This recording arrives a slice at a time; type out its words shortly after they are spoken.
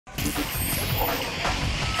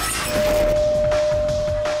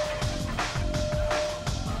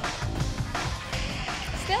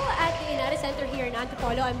Still at the United Center here in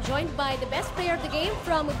Antipolo, I'm joined by the best player of the game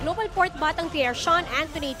from GlobalPort Batang player, Sean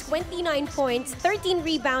Anthony, 29 points, 13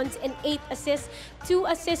 rebounds, and 8 assists. 2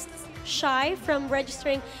 assists shy from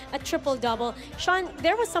registering a triple-double. Sean,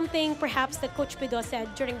 there was something perhaps that Coach Pido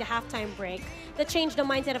said during the halftime break that changed the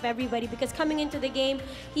mindset of everybody, because coming into the game,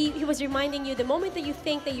 he was reminding you the moment that you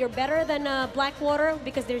think that you're better than Blackwater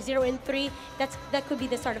because they're 0-3, that could be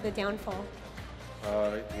the start of the downfall.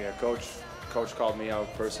 Yeah, Coach called me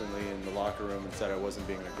out personally in the locker room and said I wasn't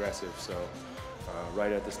being aggressive. So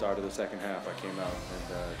right at the start of the second half, I came out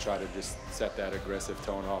and tried to just set that aggressive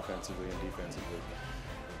tone offensively and defensively.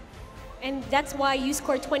 And that's why you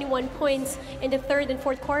scored 21 points in the third and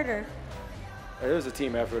fourth quarter. It was a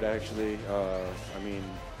team effort, actually. I mean,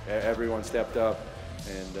 everyone stepped up.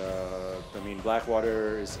 And I mean,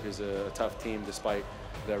 Blackwater is a tough team despite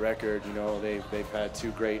their record. You know, they've had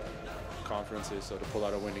 2 great conferences, so to pull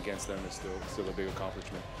out a win against them is still a big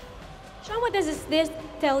accomplishment. Sean, what does this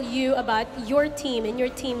tell you about your team and your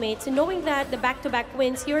teammates, knowing that the back-to-back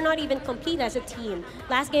wins, you're not even complete as a team?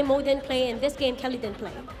 Last game Mo didn't play, and this game Kelly didn't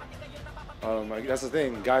play. That's the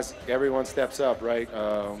thing, guys. Everyone steps up, right?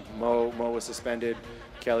 Mo was suspended.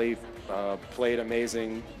 Kelly played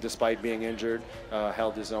amazing despite being injured.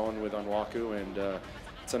 Held his own with Onwaku, and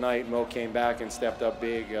tonight Mo came back and stepped up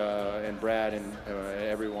big, and Brad and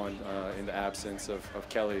everyone in the absence of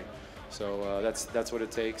Kelly. So that's what it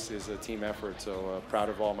takes, is a team effort. So proud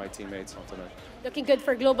of all my teammates on tonight. Looking good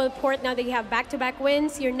for GlobalPort now that you have back-to-back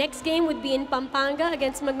wins. Your next game would be in Pampanga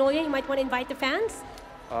against Magnolia. You might want to invite the fans.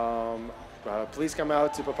 Please come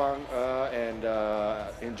out to Pampanga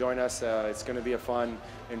and join us. It's going to be a fun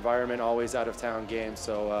environment, always out-of-town game.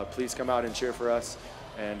 So please come out and cheer for us,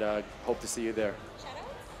 and hope to see you there.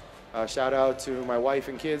 Shout out to my wife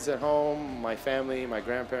and kids at home, my family, my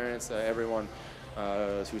grandparents, everyone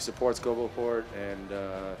who supports GlobalPort, and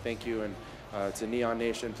thank you. And to Neon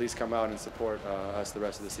Nation, please come out and support us the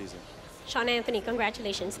rest of the season. Sean Anthony,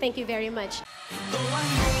 congratulations. Thank you very much.